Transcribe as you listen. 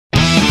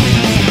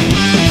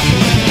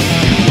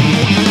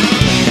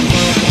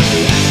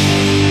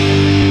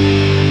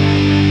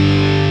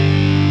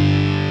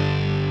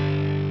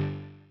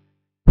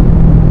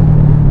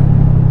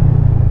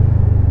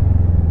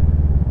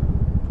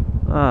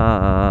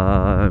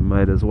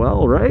might as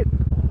well, right?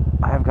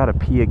 I've got to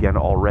pee again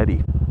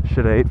already.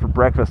 Should have ate for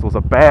breakfast was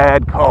a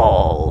bad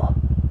call.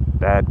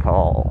 Bad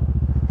call.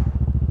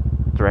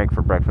 Drank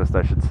for breakfast,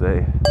 I should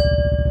say.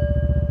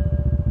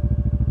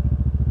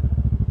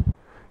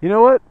 You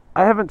know what?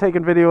 I haven't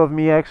taken video of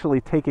me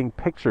actually taking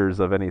pictures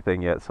of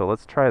anything yet, so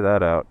let's try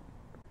that out.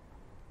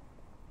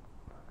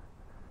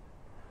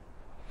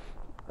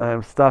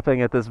 I'm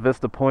stopping at this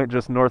vista point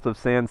just north of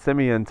San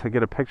Simeon to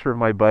get a picture of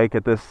my bike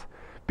at this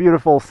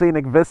beautiful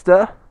scenic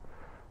vista.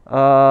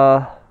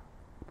 The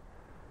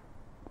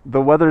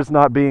weather's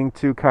not being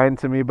too kind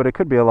to me, but it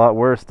could be a lot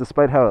worse.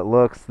 Despite how it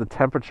looks, the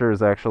temperature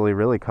is actually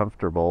really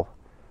comfortable.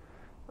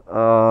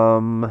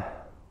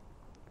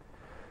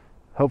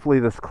 Hopefully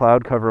this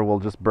cloud cover will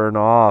just burn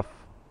off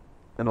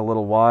in a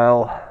little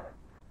while.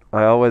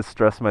 I always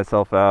stress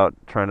myself out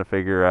trying to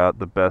figure out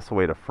the best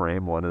way to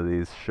frame one of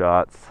these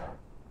shots.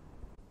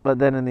 But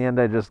then in the end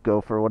I just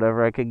go for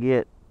whatever I could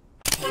get.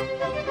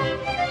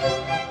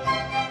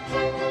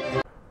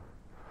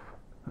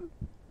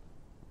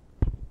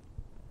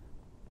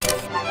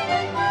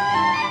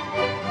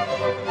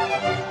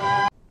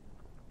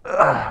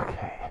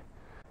 Okay.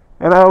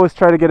 And I always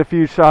try to get a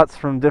few shots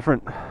from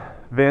different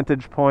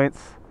vantage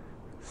points.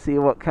 See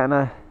what kind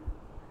of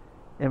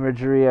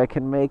imagery I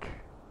can make.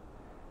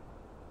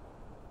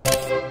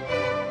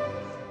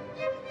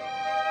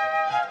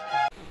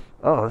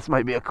 Oh, this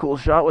might be a cool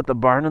shot with the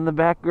barn in the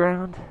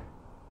background.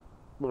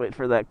 Wait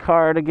for that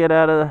car to get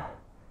out of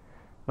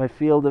my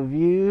field of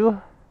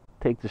view.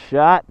 Take the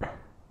shot.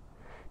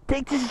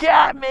 Take the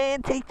shot,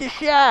 man! Take the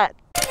shot!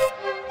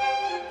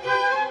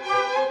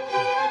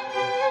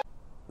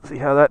 See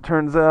how that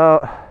turns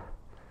out.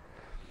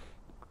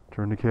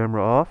 Turn the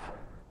camera off.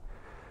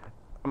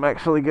 I'm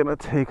actually gonna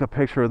take a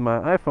picture with my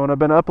iPhone. I've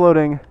been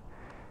uploading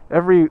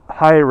every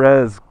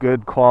high-res,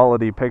 good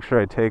quality picture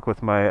I take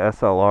with my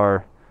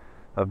SLR.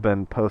 I've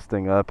been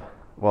posting up,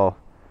 well,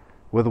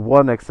 with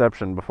one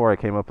exception. Before I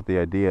came up with the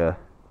idea,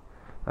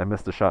 I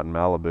missed a shot in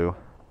Malibu.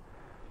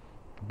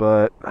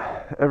 But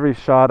every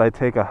shot I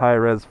take a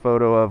high-res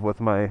photo of with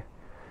my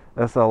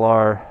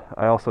SLR,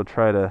 I also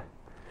try to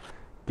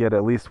get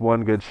at least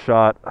one good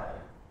shot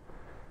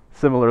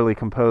similarly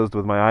composed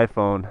with my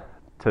iPhone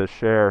to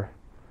share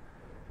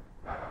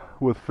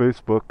with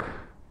Facebook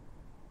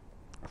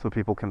so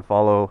people can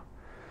follow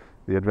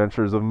the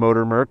adventures of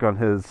Motor Merc on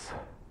his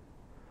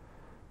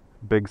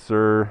Big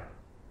Sur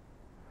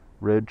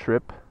road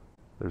trip.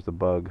 There's a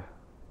bug.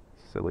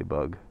 Silly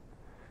bug.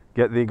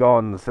 Get thee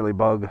gone, silly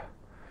bug.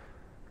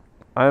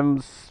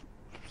 I'm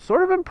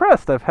sort of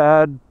impressed. I've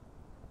had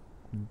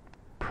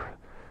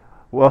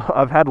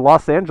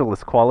Los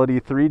Angeles quality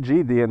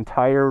 3G the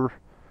entire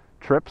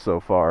trip so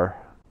far.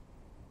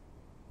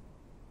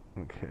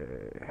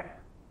 Okay.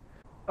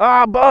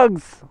 Ah,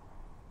 bugs!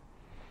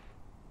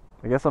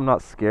 I guess I'm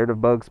not scared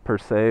of bugs per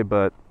se,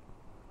 but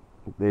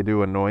they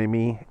do annoy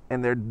me.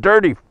 And they're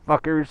dirty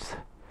fuckers.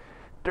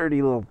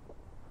 Dirty little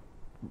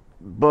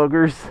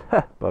buggers.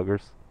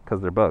 Buggers.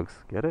 Because they're bugs.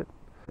 Get it?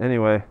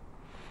 Anyway.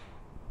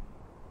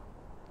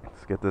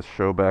 Let's get this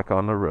show back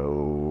on the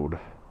road.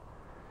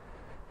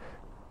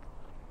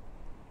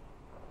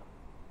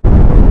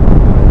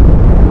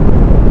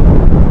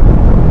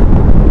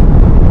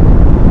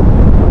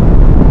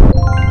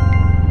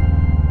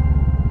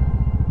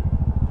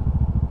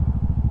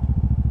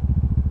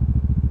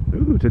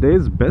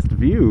 Today's best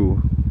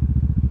view.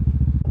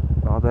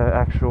 Are there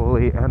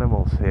actually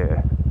animals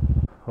here?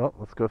 Well,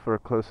 let's go for a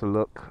closer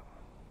look.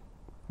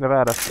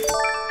 Nevada.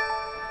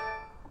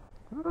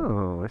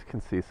 Oh, I can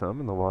see some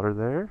in the water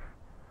there.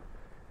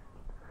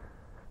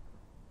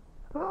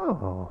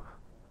 Oh.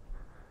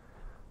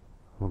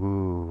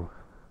 Ooh.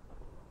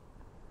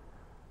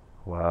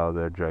 Wow,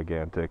 they're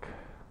gigantic.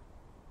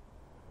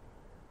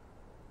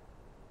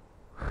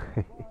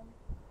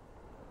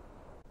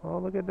 Oh,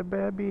 look at the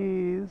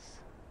babies.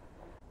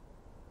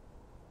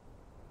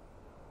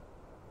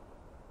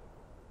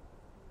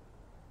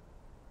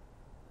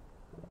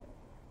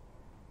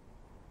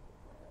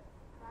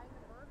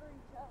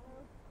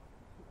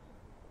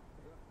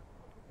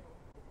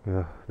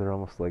 Yeah, they're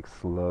almost like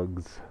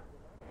slugs.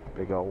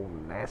 Big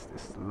old nasty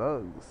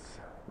slugs.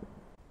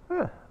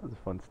 That was a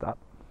fun stop.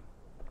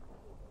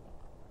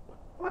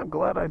 Well, I'm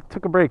glad I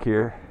took a break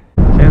here.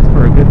 Chance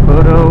for a good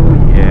photo?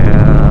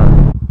 Yeah.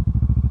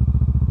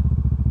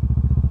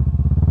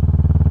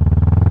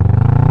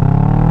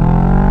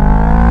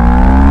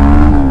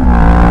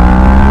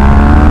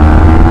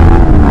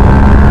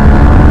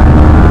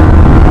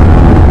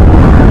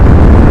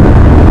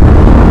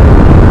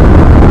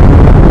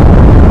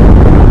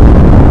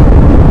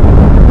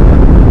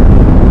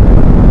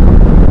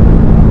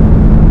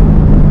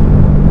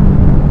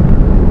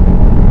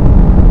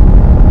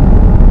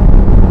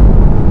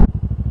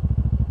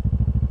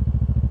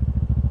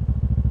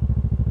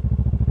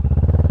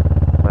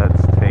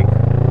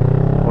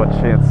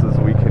 Chances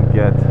we can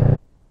get.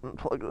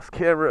 Plug this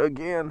camera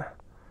again.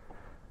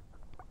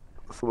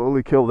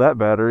 Slowly kill that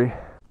battery.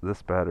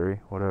 This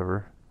battery,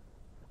 whatever.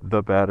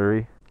 The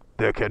battery.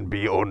 There can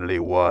be only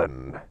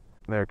one.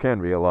 There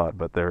can be a lot,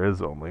 but there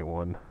is only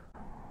one.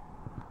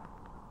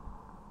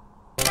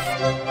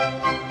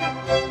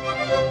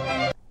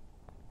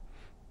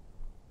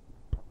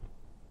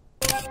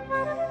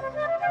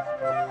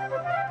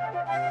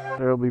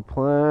 There'll be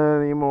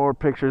plenty more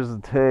pictures to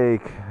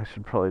take. I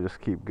should probably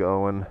just keep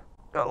going.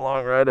 Got a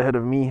long ride ahead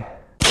of me.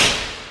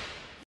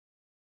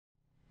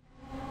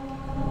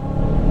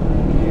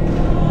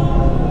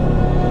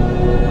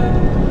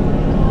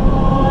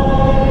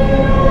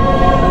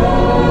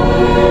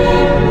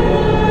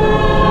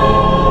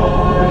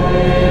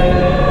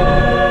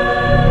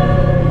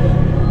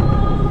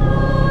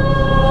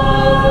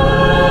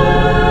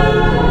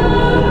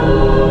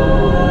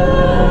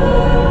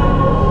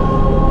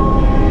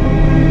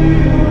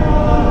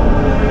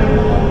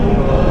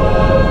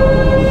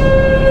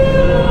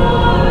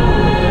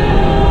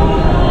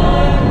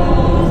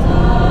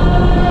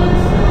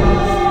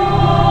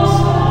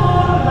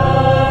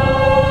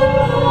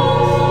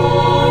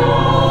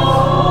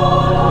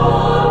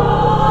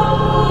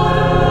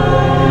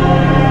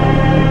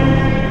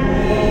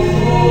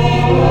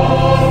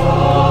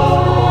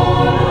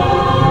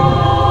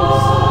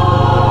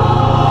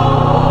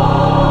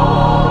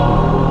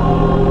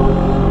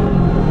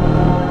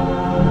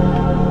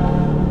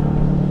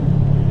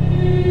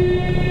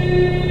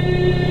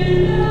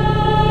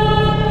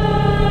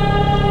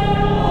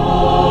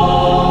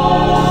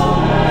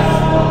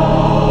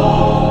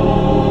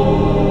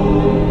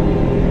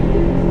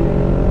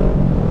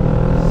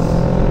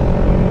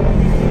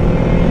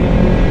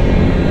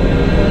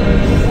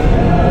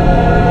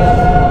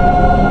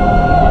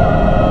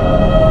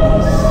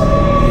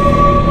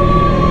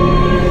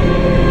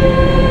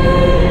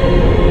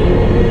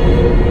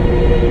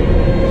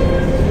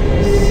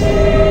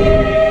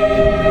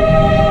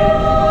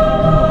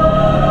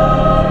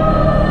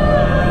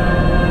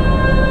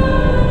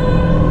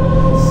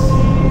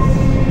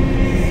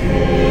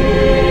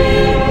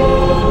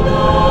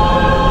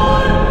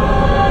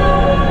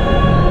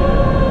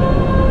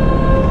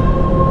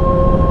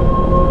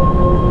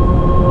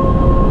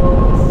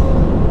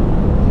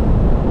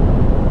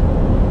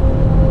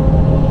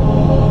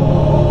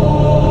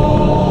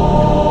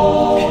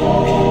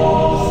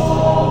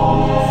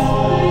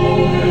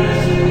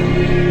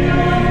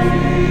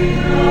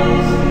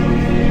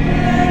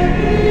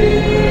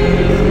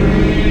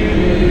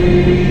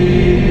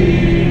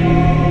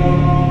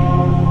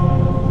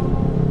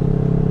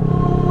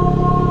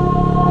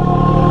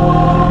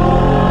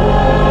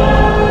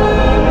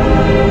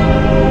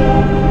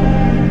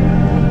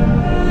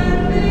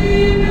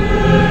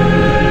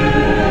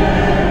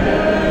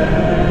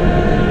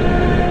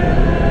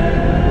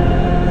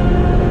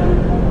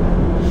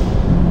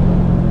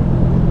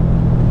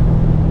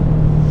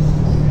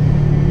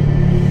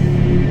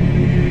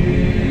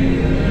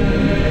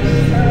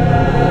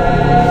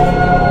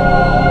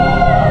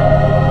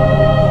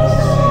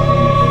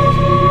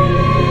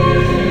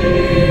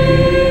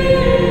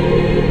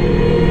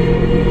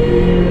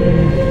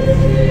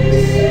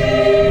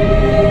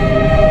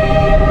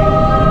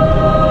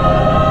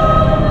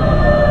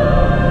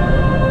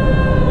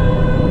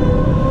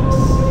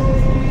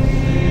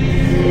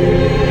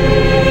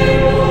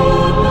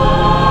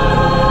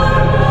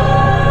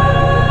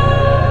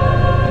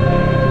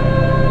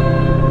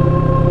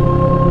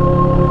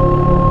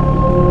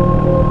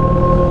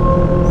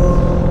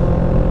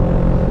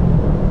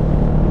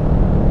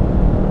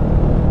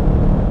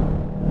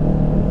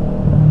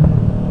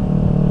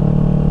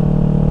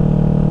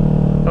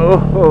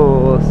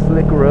 Oh,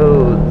 slick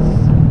roads.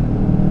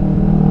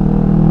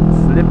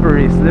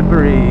 Slippery,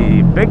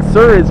 slippery. Big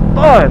Sur is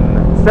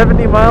fun.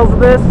 70 miles of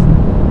this.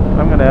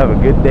 I'm gonna have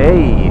a good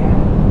day.